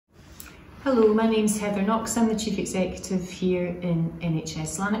Hello, my name's Heather Knox. I'm the Chief Executive here in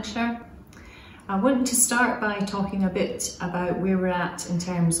NHS Lanarkshire. I want to start by talking a bit about where we're at in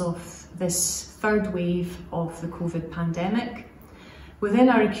terms of this third wave of the COVID pandemic. Within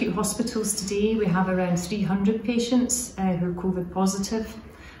our acute hospitals today, we have around 300 patients who are COVID positive,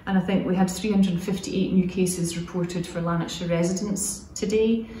 and I think we had 358 new cases reported for Lanarkshire residents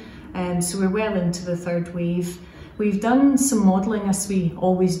today. So we're well into the third wave. We've done some modelling, as we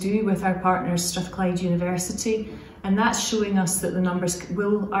always do, with our partners Strathclyde University, and that's showing us that the numbers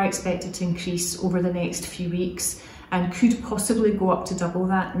are expected to increase over the next few weeks and could possibly go up to double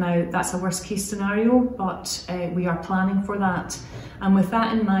that. Now, that's a worst case scenario, but we are planning for that. And with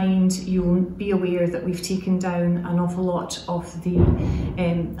that in mind, you'll be aware that we've taken down an awful lot of the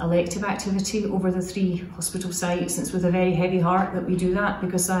elective activity over the 3 hospital sites. It's with a very heavy heart that we do that,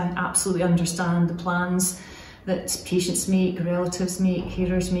 because I absolutely understand the plans that patients make, relatives make,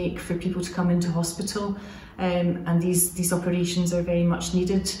 carers make for people to come into hospital, and these operations are very much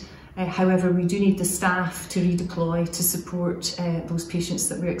needed. However, we do need the staff to redeploy to support those patients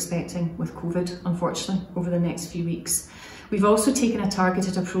that we're expecting with COVID, unfortunately, over the next few weeks. We've also taken a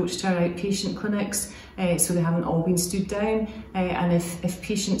targeted approach to our outpatient clinics, so they haven't all been stood down, and if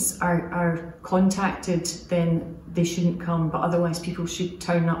patients are contacted, then they shouldn't come, but otherwise people should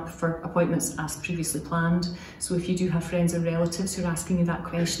turn up for appointments as previously planned. So if you do have friends or relatives who are asking you that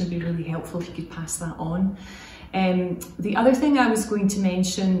question, it'd be really helpful if you could pass that on. The other thing I was going to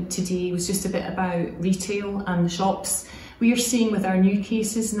mention today was just a bit about retail and the shops. We are seeing with our new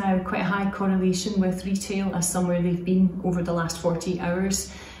cases now quite a high correlation with retail as somewhere they've been over the last 48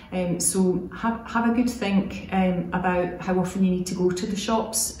 hours. So have a good think about how often you need to go to the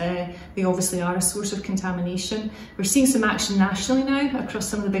shops. They obviously are a source of contamination. We're seeing some action nationally now across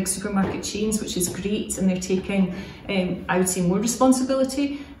some of the big supermarket chains, which is great, and they're taking, I would say, more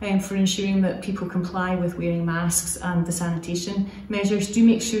responsibility for ensuring that people comply with wearing masks and the sanitation measures. Do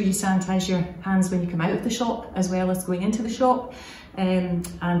make sure you sanitise your hands when you come out of the shop as well as going into the shop. And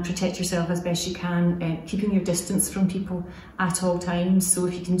protect yourself as best you can, keeping your distance from people at all times. So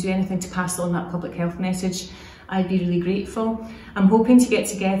if you can do anything to pass on that public health message, I'd be really grateful. I'm hoping to get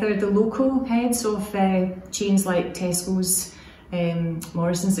together the local heads of chains like Tesco's,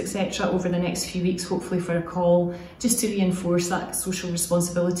 Morrison's, etc. over the next few weeks, hopefully for a call, just to reinforce that social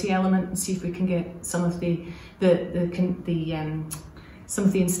responsibility element and see if we can get some of the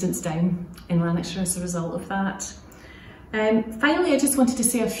incidents down in Lanarkshire as a result of that. Finally, I just wanted to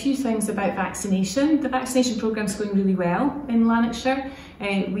say a few things about vaccination. The vaccination programme is going really well in Lanarkshire.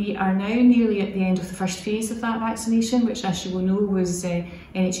 We are now nearly at the end of the first phase of that vaccination, which, as you will know, was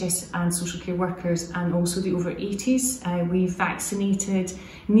NHS and social care workers and also the over 80s. We've vaccinated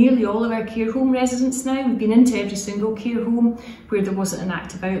nearly all of our care home residents now. We've been into every single care home where there wasn't an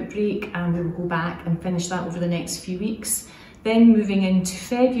active outbreak, and we will go back and finish that over the next few weeks. Then moving into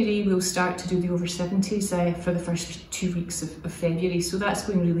February, we'll start to do the over 70s for the first 2 weeks of February. So that's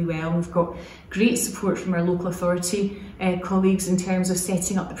going really well. We've got great support from our local authority colleagues in terms of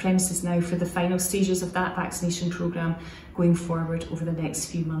setting up the premises now for the final stages of that vaccination programme going forward over the next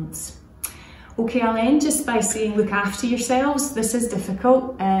few months. Okay, I'll end just by saying look after yourselves. This is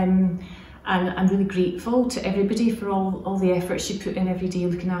difficult, and I'm really grateful to everybody for all the efforts you put in every day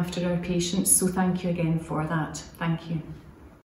looking after our patients. So thank you again for that. Thank you.